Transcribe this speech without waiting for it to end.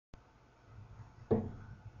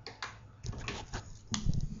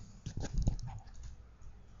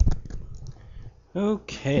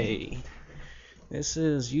Okay, this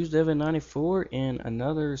is udevon94 and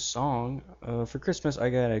another song. For Christmas, I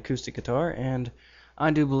got an acoustic guitar, and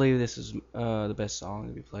I do believe this is the best song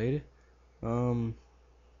to be played. Um,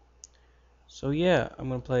 so yeah, I'm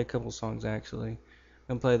gonna play a couple songs actually. I'm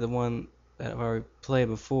gonna play the one that I've already played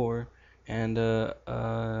before, and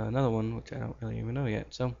another one which I don't really even know yet.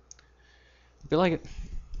 So, if you like it.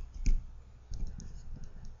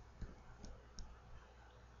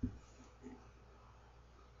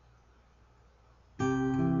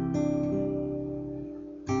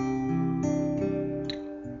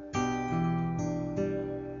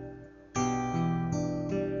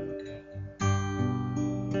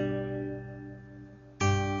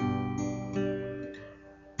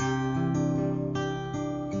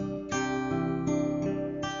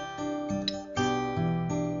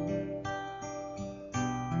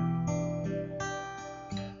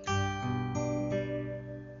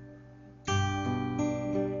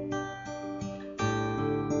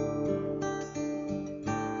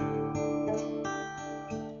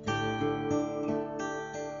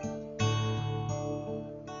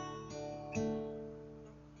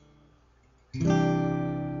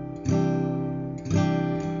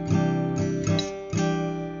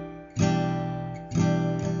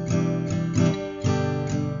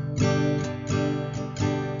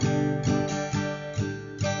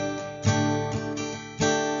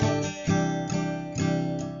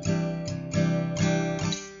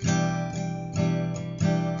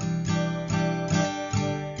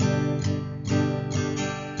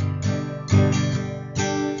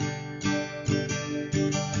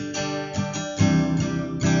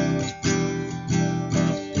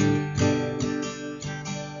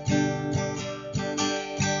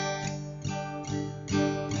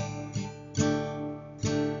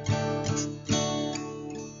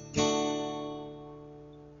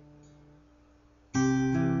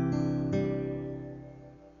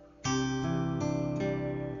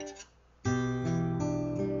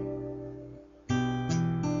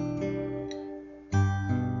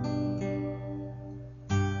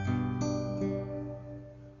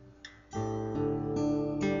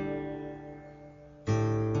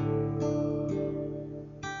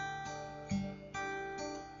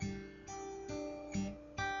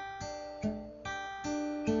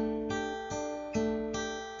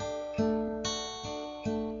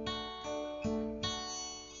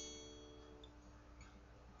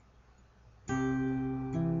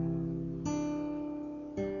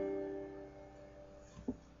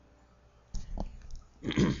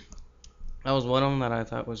 That was one of them that I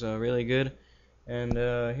thought was really good, and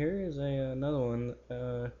here is another one.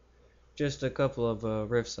 Just a couple of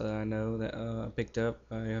riffs that I know that I picked up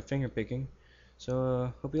by finger picking.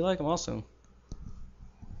 So hope you like them also.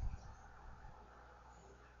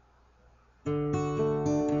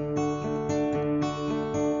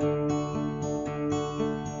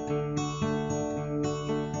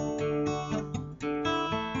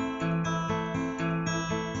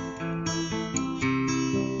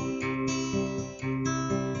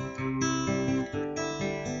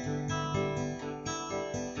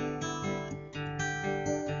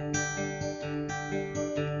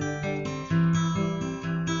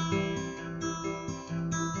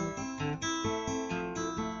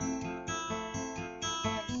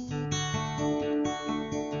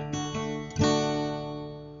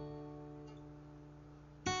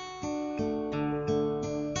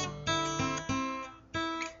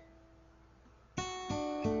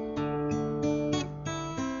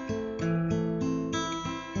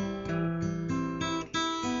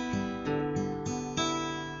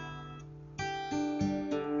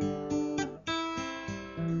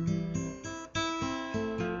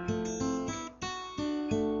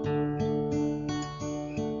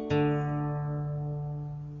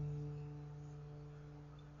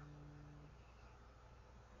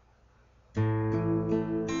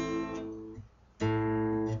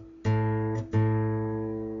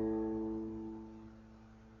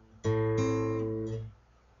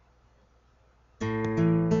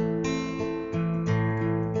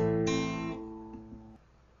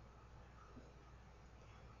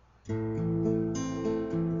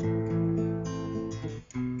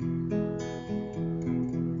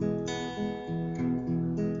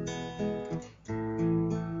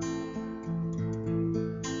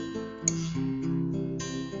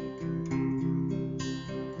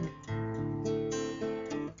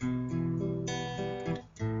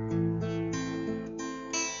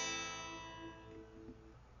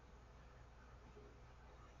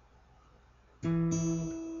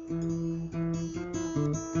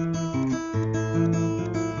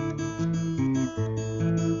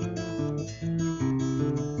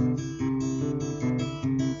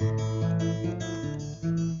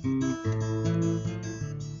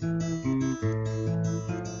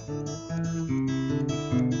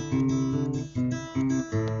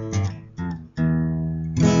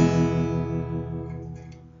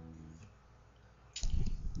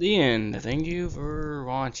 The end. Thank you for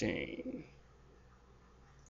watching.